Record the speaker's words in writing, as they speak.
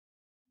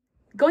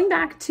going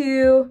back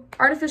to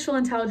artificial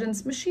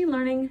intelligence, machine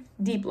learning,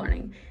 deep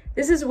learning.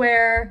 This is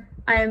where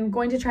I'm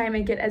going to try and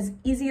make it as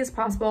easy as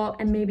possible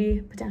and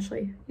maybe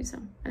potentially use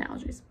some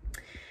analogies.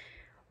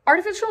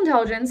 Artificial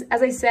intelligence,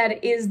 as I said,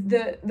 is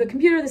the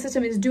computer, the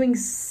system is doing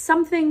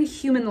something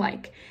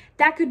human-like.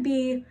 That could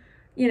be,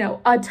 you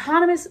know,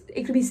 autonomous,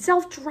 it could be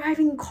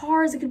self-driving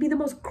cars, it could be the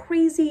most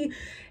crazy,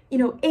 you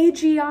know,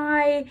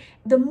 AGI,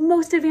 the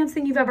most advanced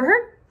thing you've ever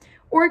heard.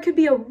 Or it could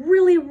be a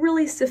really,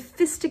 really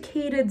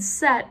sophisticated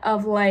set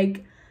of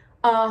like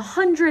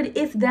 100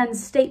 if-then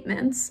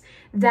statements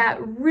that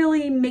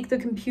really make the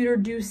computer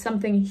do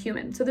something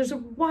human. So there's a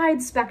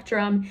wide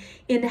spectrum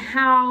in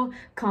how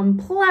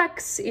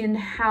complex, in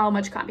how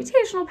much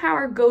computational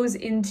power goes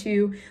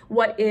into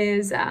what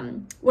is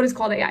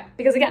called AI.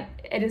 Because again,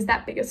 it is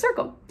that big a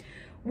circle.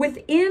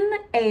 Within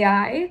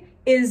AI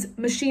is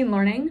machine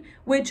learning,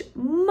 which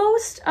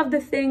most of the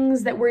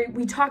things that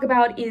we talk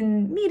about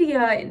in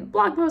media, in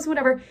blog posts,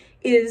 whatever,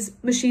 is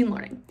machine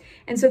learning.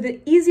 And so the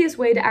easiest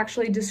way to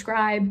actually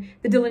describe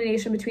the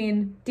delineation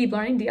between deep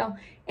learning, DL,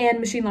 and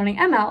machine learning,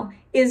 ML,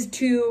 is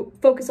to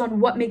focus on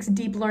what makes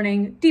deep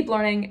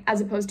learning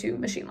as opposed to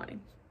machine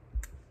learning.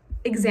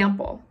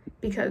 Example,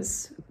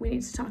 because we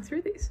need to talk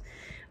through these.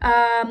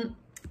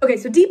 Okay,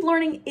 so deep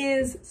learning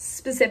is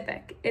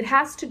specific. It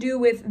has to do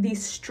with the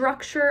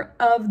structure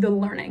of the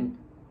learning.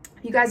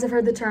 You guys have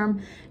heard the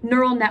term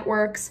neural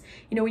networks.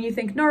 You know, when you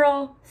think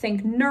neural,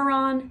 think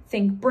neuron,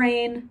 think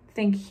brain,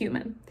 think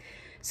human.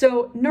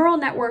 So neural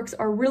networks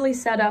are really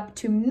set up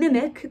to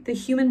mimic the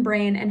human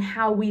brain and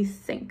how we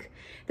think.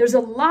 There's a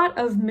lot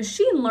of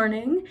machine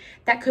learning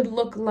that could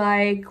look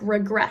like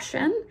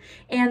regression,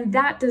 and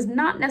that does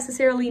not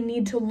necessarily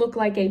need to look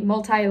like a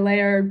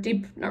multi-layer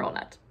deep neural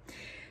net.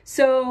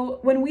 So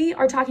when we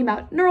are talking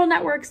about neural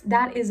networks,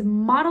 that is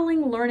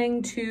modeling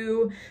learning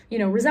to, you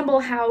know, resemble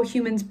how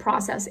humans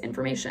process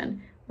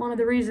information. One of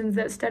the reasons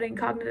that studying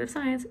cognitive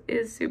science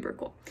is super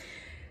cool.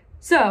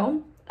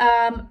 So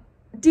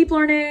deep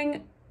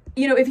learning,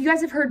 you know, if you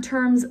guys have heard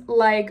terms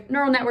like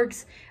neural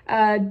networks,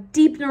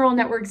 deep neural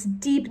networks,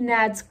 deep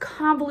nets,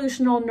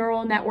 convolutional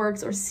neural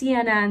networks, or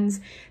CNNs,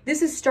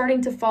 this is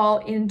starting to fall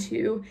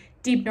into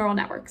deep neural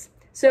networks.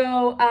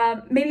 So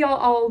maybe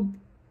I'll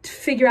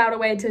figure out a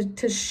way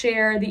to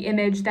share the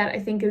image that I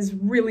think is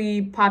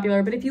really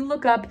popular. But if you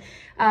look up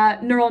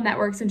neural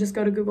networks and just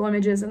go to Google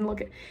Images and look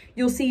at,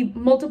 you'll see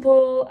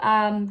multiple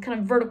kind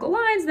of vertical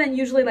lines, then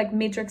usually like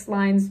matrix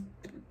lines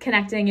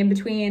connecting in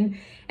between,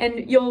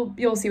 and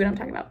you'll see what I'm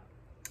talking about.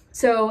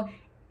 So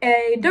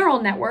a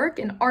neural network,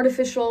 an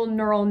artificial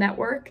neural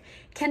network,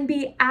 can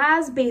be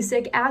as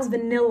basic, as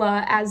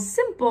vanilla, as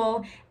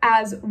simple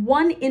as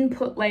one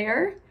input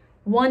layer,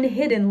 one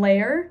hidden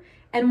layer,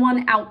 and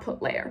one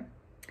output layer.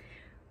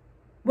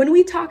 When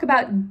we talk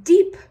about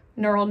deep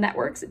neural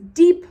networks,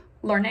 deep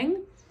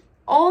learning,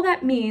 all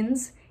that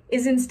means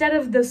is instead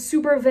of the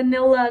super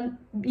vanilla,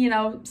 you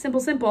know,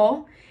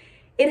 simple,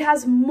 it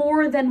has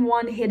more than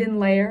one hidden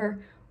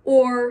layer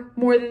or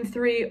more than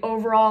 3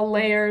 overall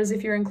layers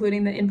if you're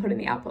including the input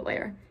and the output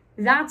layer.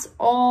 That's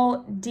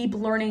all deep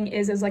learning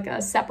is like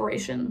a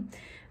separation.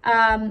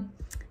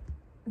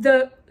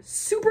 The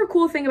super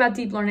cool thing about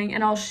deep learning,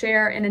 and I'll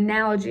share an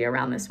analogy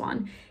around this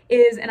one,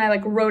 is, and I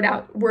like wrote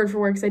out word for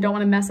word because I don't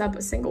want to mess up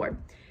a single word.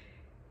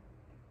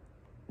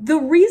 The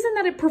reason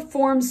that it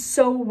performs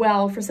so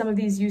well for some of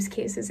these use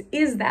cases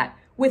is that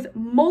with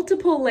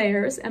multiple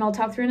layers, and I'll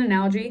talk through an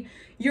analogy,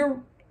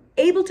 you're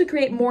able to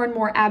create more and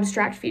more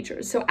abstract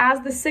features. So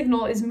as the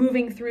signal is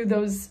moving through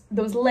those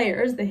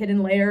layers, the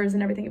hidden layers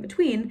and everything in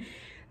between,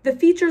 the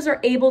features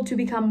are able to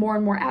become more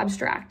and more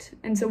abstract.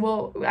 And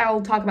so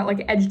I'll talk about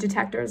like edge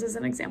detectors as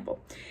an example.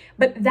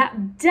 But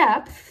that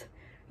depth,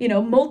 you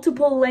know,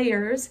 multiple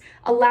layers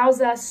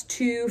allows us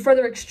to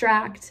further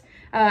abstract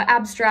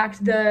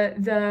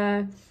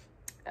the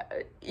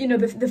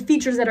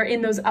features that are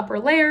in those upper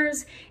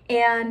layers,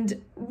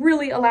 and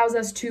really allows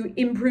us to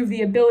improve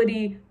the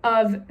ability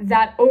of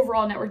that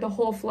overall network, the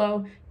whole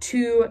flow,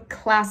 to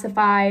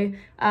classify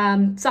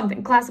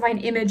something, classify an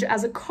image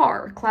as a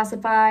car,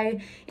 classify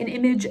an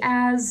image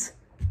as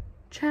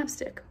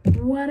chapstick,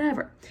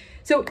 whatever.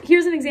 So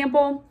here's an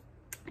example.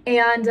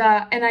 And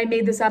I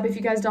made this up. If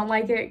you guys don't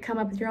like it, come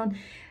up with your own.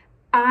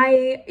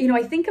 I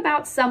think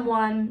about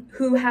someone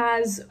who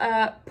has,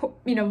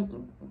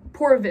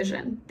 poor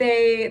vision.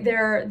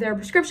 Their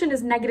prescription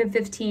is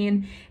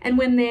 -15, and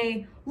when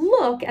they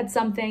look at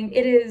something,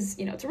 it is,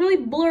 it's really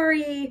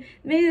blurry.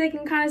 Maybe they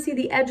can kind of see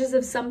the edges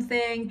of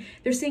something.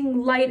 They're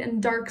seeing light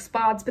and dark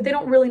spots, but they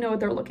don't really know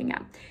what they're looking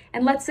at.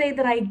 And let's say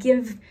that I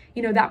give,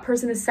 that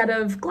person a set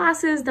of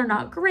glasses. They're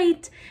not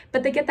great,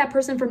 but they get that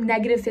person from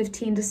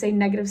 -15 to say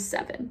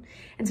 -7.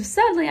 And so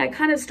suddenly I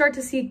kind of start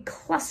to see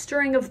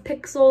clustering of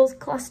pixels,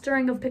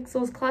 clustering of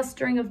pixels,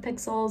 clustering of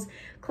pixels,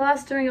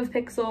 clustering of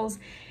pixels,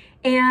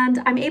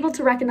 and I'm able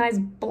to recognize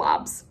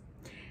blobs.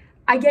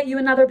 I get you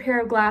another pair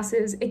of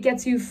glasses. It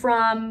gets you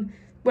from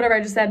whatever I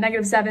just said,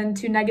 -7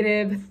 to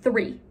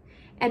 -3.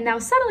 And now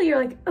suddenly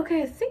you're like,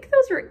 okay, I think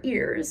those are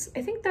ears.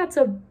 I think that's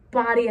a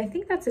body. I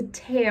think that's a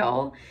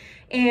tail.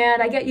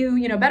 And I get you,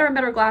 you know, better and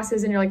better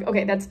glasses, and you're like,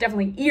 okay, that's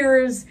definitely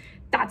ears.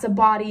 That's a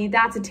body.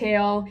 That's a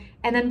tail.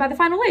 And then by the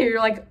final layer, you're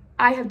like,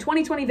 I have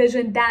 20/20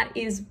 vision. That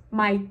is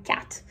my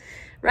cat,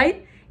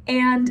 right?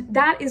 And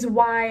that is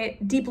why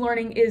deep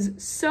learning is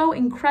so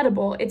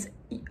incredible. It's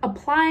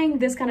applying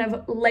this kind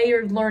of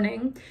layered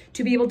learning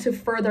to be able to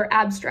further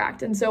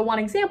abstract. And so one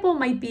example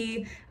might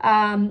be,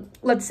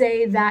 let's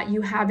say that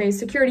you have a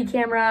security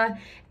camera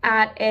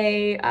at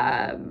a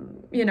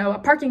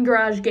parking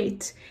garage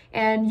gate,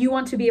 and you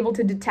want to be able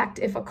to detect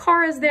if a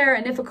car is there,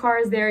 and if a car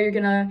is there, you're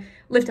gonna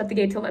lift up the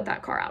gate to let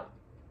that car out.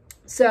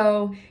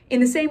 So in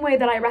the same way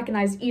that I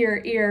recognize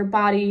ear,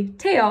 body,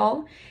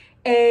 tail,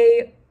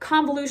 a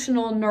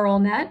convolutional neural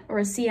net, or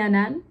a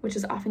CNN, which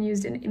is often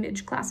used in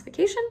image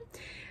classification,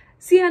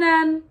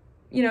 CNN,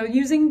 you know,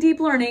 using deep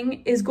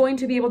learning is going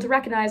to be able to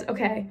recognize,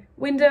 okay,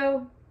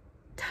 window,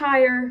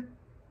 tire,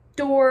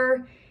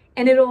 door,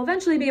 and it'll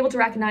eventually be able to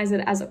recognize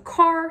it as a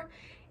car.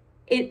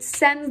 It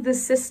sends the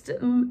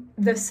system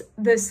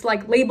this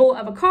like label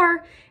of a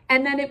car,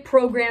 and then it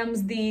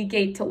programs the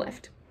gate to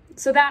lift.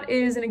 So that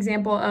is an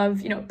example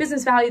of, you know,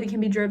 business value that can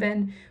be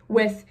driven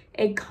with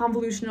a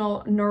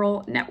convolutional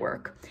neural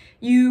network.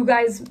 You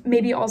guys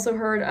maybe also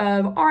heard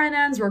of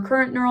RNNs,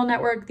 recurrent neural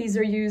network. These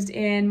are used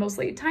in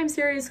mostly time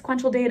series,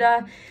 sequential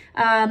data.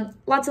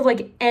 Lots of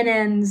like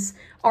NNs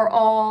are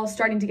all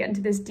starting to get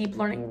into this deep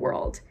learning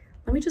world.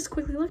 Let me just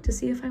quickly look to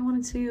see if I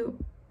wanted to,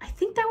 I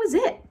think that was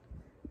it.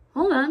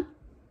 Hold on.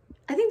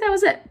 I think that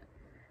was it.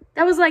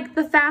 That was like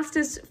the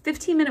fastest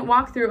 15-minute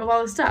walkthrough of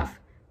all this stuff.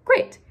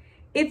 Great.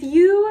 If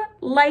you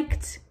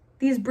liked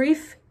these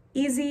brief,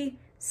 easy,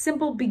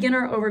 simple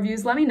beginner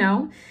overviews, let me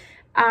know.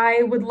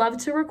 I would love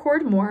to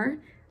record more.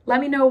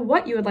 Let me know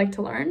what you would like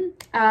to learn.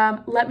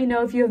 Let me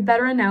know if you have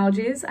better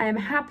analogies. I am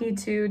happy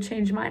to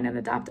change mine and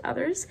adopt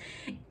others.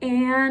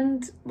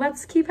 And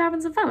let's keep having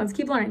some fun. Let's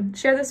keep learning.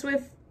 Share this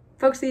with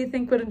folks that you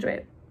think would enjoy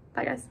it.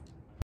 Bye, guys.